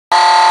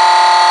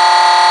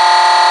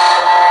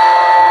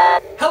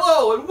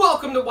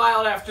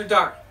Wild After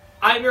Dark.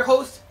 I'm your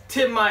host,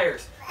 Tim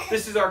Myers.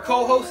 This is our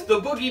co-host, the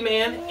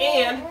Boogeyman,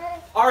 and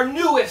our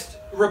newest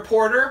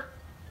reporter,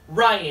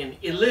 Ryan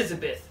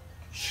Elizabeth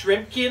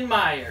Shrimpkin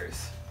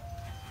Myers.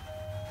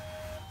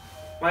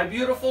 My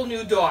beautiful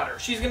new daughter.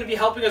 She's going to be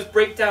helping us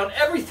break down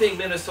everything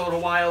Minnesota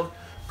Wild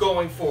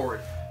going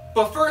forward.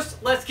 But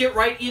first, let's get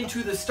right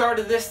into the start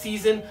of this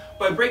season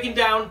by breaking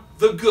down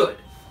the good,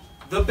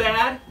 the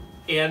bad,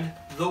 and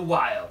the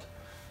wild.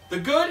 The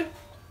good,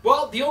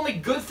 well, the only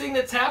good thing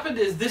that's happened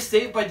is this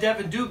save by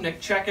Devin Dubnyk.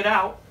 Check it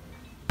out.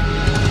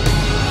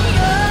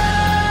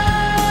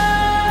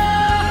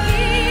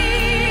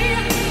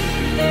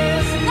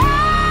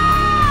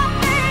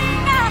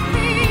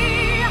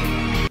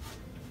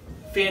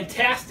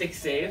 Fantastic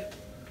save.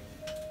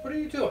 What are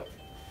you doing?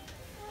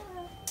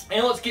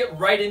 And let's get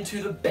right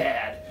into the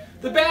bad.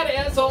 The bad,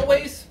 as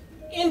always,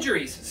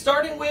 injuries.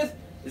 Starting with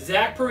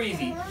Zach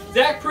Parise.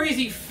 Zach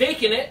Parise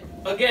faking it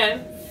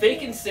again,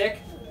 faking sick,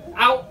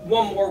 out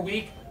one more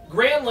week.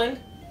 Granlund,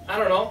 I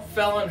don't know,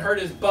 fell and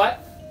hurt his butt,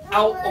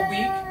 out a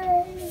week.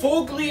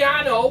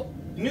 Fogliano,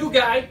 new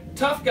guy,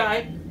 tough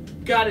guy,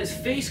 got his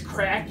face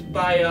cracked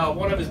by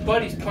one of his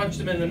buddies, punched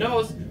him in the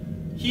nose.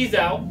 He's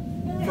out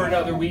for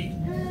another week.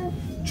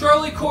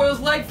 Charlie Coyle's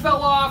leg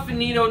fell off, and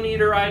Nino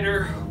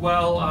Niederreiter,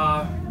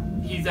 well,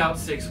 he's out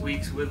 6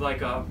 weeks with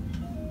like a,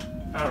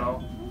 I don't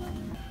know.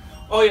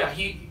 Oh yeah,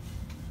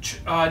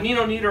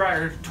 Nino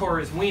Niederreiter tore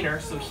his wiener,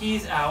 so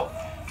he's out.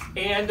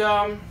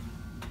 And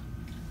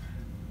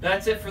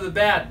that's it for the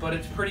bad, but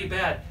it's pretty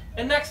bad.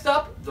 And next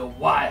up, the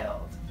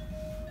wild.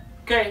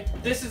 Okay,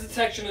 this is a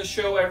section of the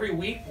show every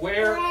week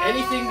where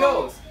anything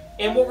goes.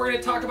 And what we're going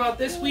to talk about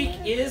this week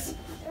is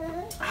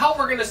how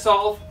we're going to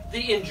solve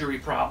the injury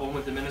problem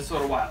with the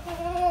Minnesota Wild.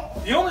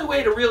 The only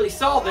way to really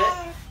solve it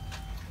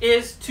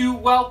is to,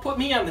 well, put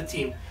me on the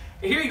team.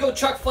 And here you go,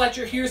 Chuck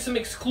Fletcher. Here's some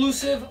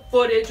exclusive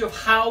footage of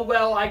how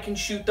well I can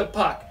shoot the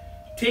puck.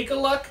 Take a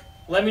look.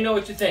 Let me know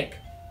what you think.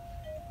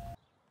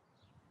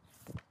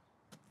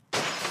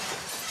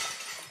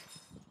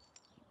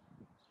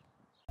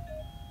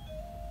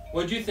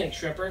 What'd you think,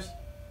 Shrimpers?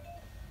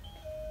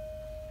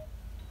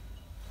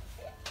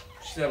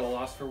 She's at a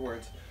loss for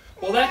words.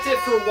 Well, that's it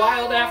for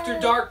Wild After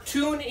Dark.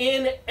 Tune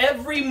in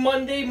every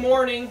Monday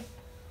morning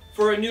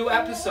for a new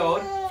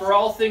episode for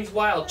all things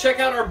wild. Check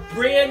out our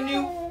brand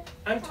new...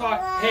 I'm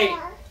trying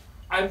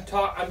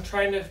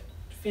to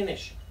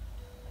finish.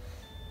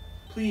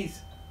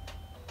 Please.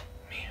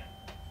 Man.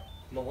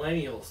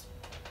 Millennials.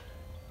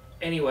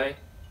 Anyway,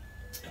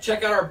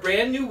 check out our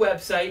brand new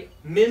website,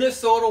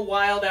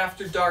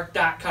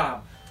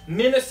 MinnesotaWildAfterDark.com.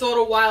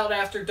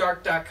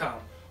 MinnesotaWildAfterDark.com.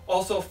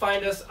 Also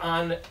find us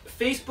on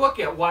Facebook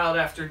at Wild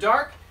After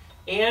Dark.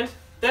 And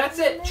that's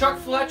it. Chuck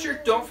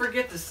Fletcher, don't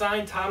forget to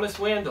sign Thomas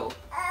Wandel.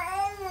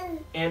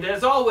 And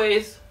as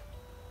always,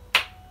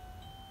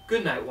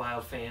 good night,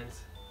 Wild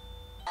fans.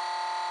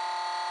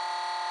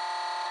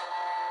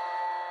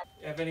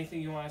 Have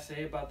anything you want to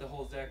say about the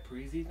whole Zach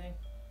Parise thing?